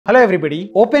Hello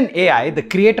everybody, OpenAI, the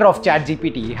creator of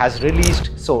ChatGPT, has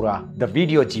released Sora, the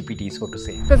video GPT, so to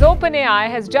say. Because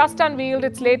OpenAI has just unveiled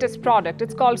its latest product.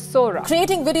 It's called Sora.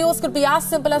 Creating videos could be as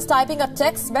simple as typing a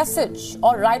text message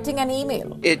or writing an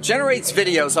email. It generates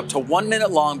videos up to 1 minute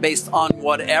long based on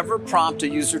whatever prompt a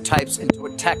user types into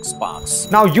a text box.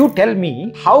 Now you tell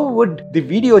me, how would the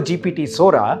video GPT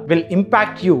Sora will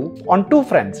impact you on two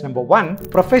fronts? Number one,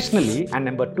 professionally, and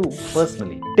number two,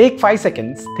 personally. Take 5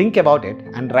 seconds, think about it,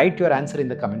 and write your answer in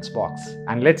the comments box.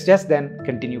 And let's just then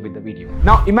continue with the video.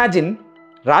 Now imagine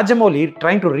Rajamouli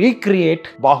trying to recreate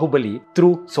Bahubali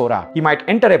through Sora. He might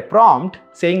enter a prompt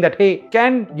saying that, hey,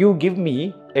 can you give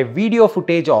me a video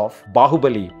footage of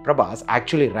Bahubali, Prabhas,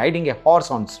 actually riding a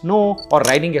horse on snow or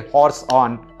riding a horse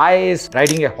on ice,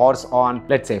 riding a horse on,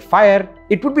 let's say, fire.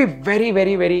 It would be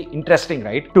very interesting,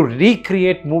 right? To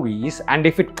recreate movies, and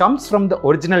if it comes from the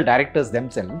original directors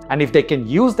themselves, and if they can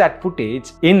use that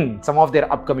footage in some of their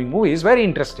upcoming movies, very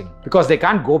interesting. Because they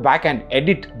can't go back and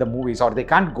edit the movies, or they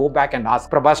can't go back and ask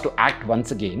Prabhas to act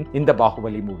once again in the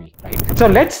Bahubali movie, right? So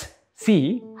let's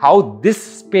see how this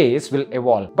space will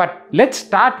evolve. But let's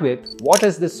start with, what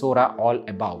is this Sora all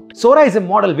about? Sora is a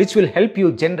model which will help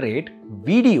you generate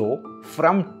video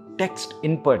from text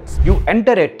inputs. You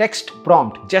enter a text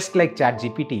prompt just like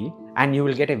ChatGPT and you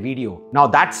will get a video. Now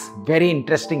that's very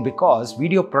interesting because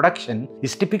video production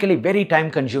is typically very time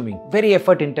consuming, very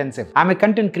effort intensive. I'm a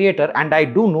content creator and I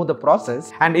do know the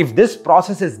process. And if this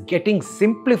process is getting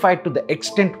simplified to the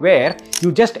extent where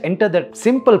you just enter that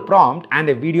simple prompt and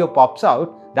a video pops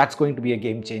out, that's going to be a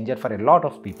game changer for a lot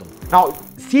of people. Now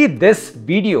see, this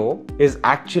video is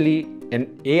actually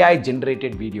an AI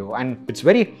generated video, and it's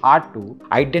very hard to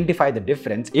identify the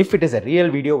difference if it is a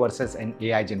real video versus an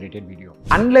AI generated video.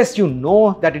 Unless you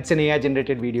know that it's an AI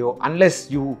generated video, unless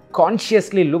you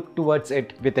consciously look towards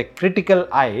it with a critical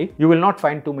eye, you will not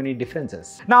find too many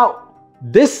differences. Now,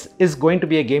 this is going to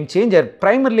be a game changer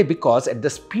primarily because at the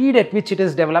speed at which it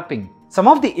is developing. Some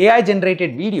of the AI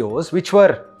generated videos which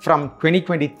were from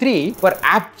 2023 were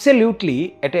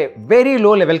absolutely at a very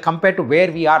low level compared to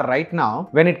where we are right now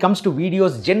when it comes to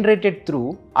videos generated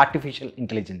through artificial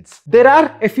intelligence. There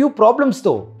are a few problems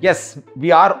though. Yes,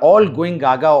 we are all going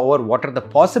gaga over what are the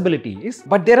possibilities,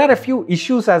 but there are a few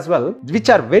issues as well which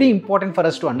are very important for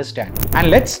us to understand. And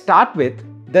let's start with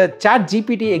the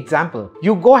ChatGPT example.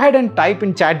 You go ahead and type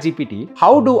in ChatGPT,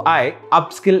 how do I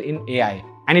upskill in AI?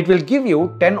 And it will give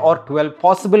you 10 or 12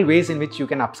 possible ways in which you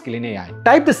can upskill in AI.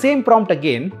 Type the same prompt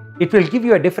again, it will give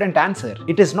you a different answer.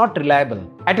 It is not reliable.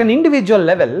 At an individual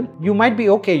level, you might be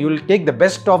okay, you will take the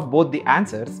best of both the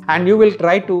answers and you will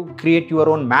try to create your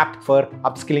own map for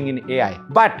upskilling in AI.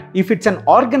 But if it's an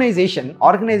organization,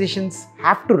 organizations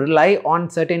have to rely on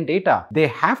certain data. They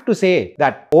have to say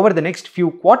that over the next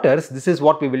few quarters, this is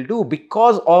what we will do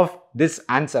because of this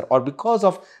answer or because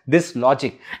of this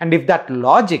logic. And if that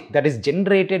logic that is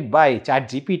generated by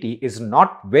ChatGPT is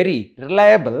not very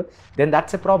reliable, then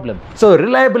that's a problem. So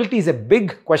reliability is a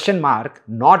big question mark,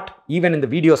 not even in the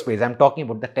video space. I'm talking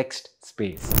about the text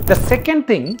space. The second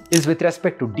thing is with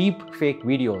respect to deep fake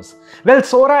videos. Well,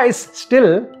 Sora is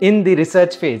still in the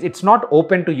research phase. It's not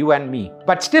open to you and me.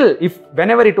 But still,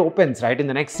 whenever it opens, right, in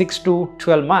the next 6 to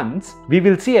 12 months, we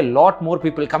will see a lot more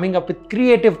people coming up with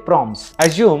creative prompts.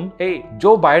 Assume, hey,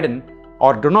 Joe Biden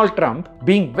or Donald Trump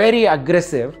being very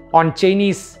aggressive on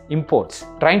Chinese imports,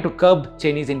 trying to curb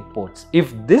Chinese imports.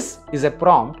 If this is a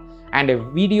prompt and a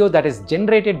video that is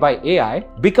generated by AI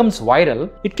becomes viral,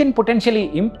 it can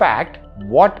potentially impact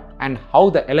what and how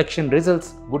the election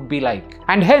results would be like.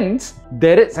 And hence,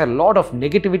 there is a lot of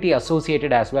negativity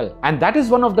associated as well. And that is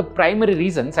one of the primary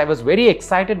reasons I was very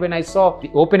excited when I saw the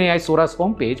OpenAI Sora's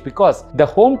homepage, because the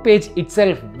homepage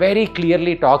itself very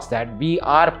clearly talks that we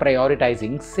are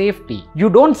prioritizing safety. You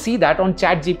don't see that on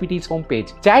ChatGPT's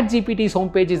homepage. ChatGPT's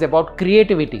homepage is about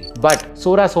creativity, but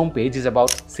Sora's homepage is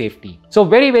about safety. So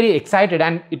very excited,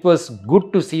 and it was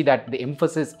good to see that the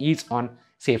emphasis is on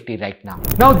safety right now.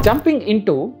 Now jumping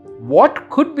into what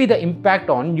could be the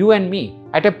impact on you and me.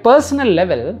 At a personal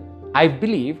level, I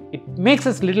believe it makes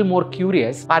us a little more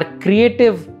curious. Our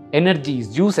creative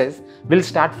energies, juices will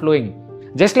start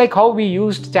flowing. Just like how we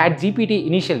used ChatGPT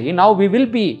initially, now we will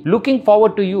be looking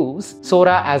forward to use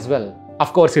Sora as well.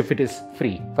 Of course, if it is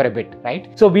free for a bit,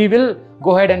 right? So we will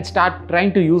go ahead and start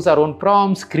trying to use our own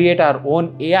prompts, create our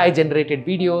own AI generated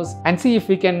videos, and see if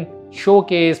we can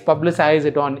showcase, publicize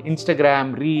it on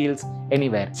Instagram, Reels,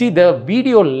 anywhere. See, the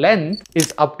video length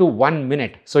is up to 1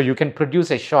 minute, so you can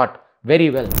produce a shot very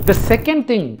well. The second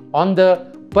thing on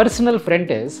the personal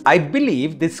front is, I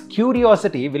believe this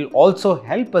curiosity will also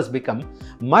help us become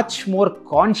much more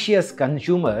conscious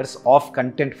consumers of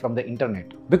content from the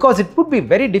internet. Because it would be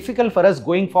very difficult for us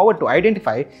going forward to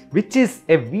identify which is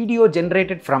a video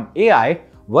generated from AI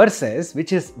versus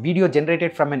which is video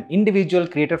generated from an individual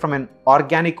creator from an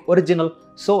organic original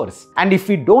source. And if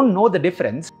we don't know the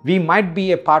difference, we might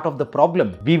be a part of the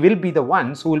problem. We will be the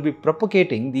ones who will be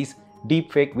propagating these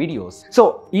deepfake videos.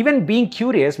 So even being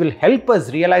curious will help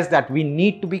us realize that we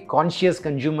need to be conscious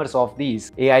consumers of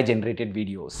these AI generated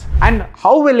videos. And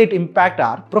how will it impact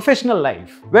our professional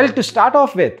life? Well, to start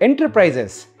off with,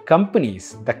 enterprises,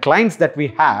 companies, the clients that we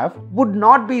have would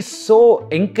not be so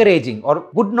encouraging or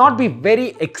would not be very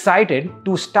excited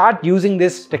to start using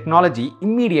this technology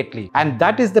immediately. And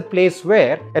that is the place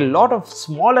where a lot of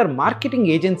smaller marketing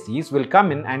agencies will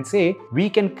come in and say, we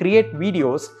can create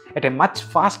videos at a much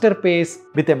faster pace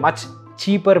with a much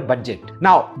cheaper budget.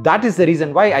 Now, that is the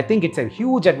reason why I think it's a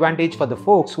huge advantage for the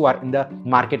folks who are in the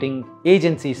marketing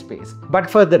agency space. But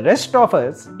for the rest of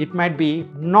us, it might be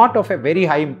not of a very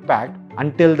high impact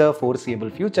until the foreseeable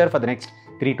future for the next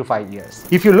 3 to 5 years.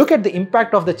 If you look at the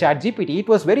impact of the ChatGPT, it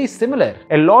was very similar.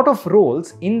 A lot of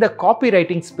roles in the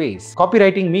copywriting space.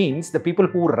 Copywriting means the people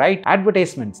who write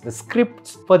advertisements, the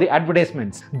scripts for the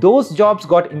advertisements. Those jobs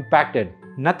got impacted.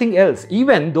 Nothing else.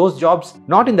 Even those jobs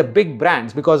not in the big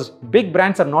brands, because big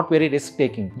brands are not very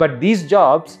risk-taking. But these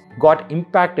jobs got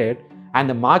impacted and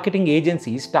the marketing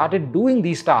agencies started doing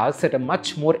these tasks at a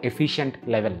much more efficient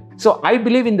level. So I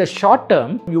believe in the short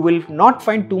term, you will not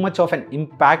find too much of an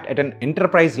impact at an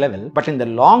enterprise level, but in the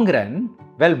long run,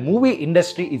 well, movie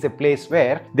industry is a place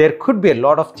where there could be a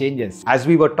lot of changes. As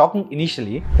we were talking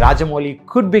initially, Rajamouli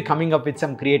could be coming up with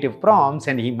some creative prompts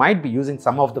and he might be using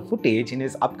some of the footage in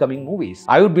his upcoming movies.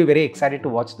 I would be very excited to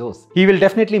watch those. He will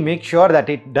definitely make sure that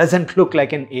it doesn't look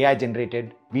like an AI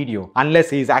generated video unless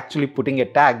he is actually putting a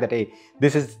tag that, hey,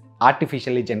 this is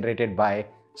artificially generated by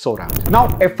Sora. Now,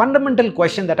 a fundamental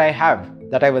question that I have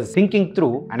that I was thinking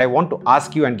through and I want to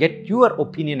ask you and get your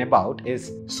opinion about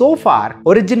is, so far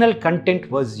original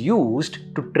content was used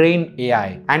to train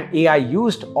AI and AI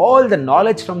used all the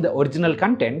knowledge from the original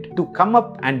content to come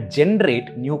up and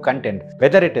generate new content,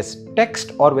 whether it is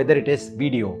text or whether it is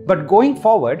video. But going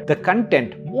forward, the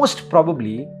content, most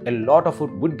probably a lot of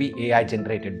it would be AI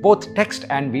generated, both text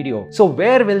and video. So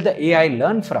where will the AI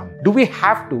learn from? Do we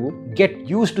have to get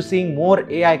used to seeing more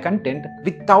AI content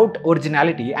without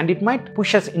originality, and it might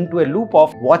push us into a loop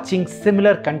of watching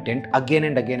similar content again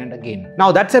and again and again?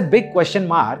 Now that's a big question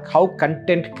mark, how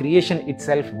content creation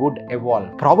itself would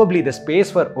evolve. Probably the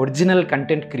space for original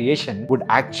content creation would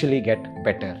actually get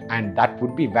better, and that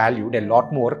would be valued a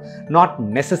lot more, not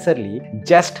necessarily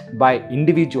just by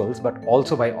individuals but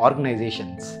also by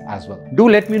organizations as well. Do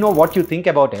let me know what you think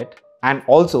about it. And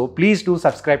also, please do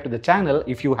subscribe to the channel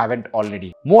if you haven't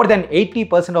already. More than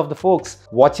 80% of the folks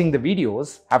watching the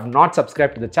videos have not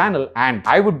subscribed to the channel, and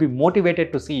I would be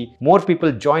motivated to see more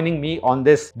people joining me on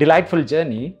this delightful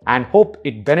journey and hope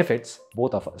it benefits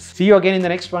both of us. See you again in the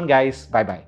next one, guys. Bye-bye.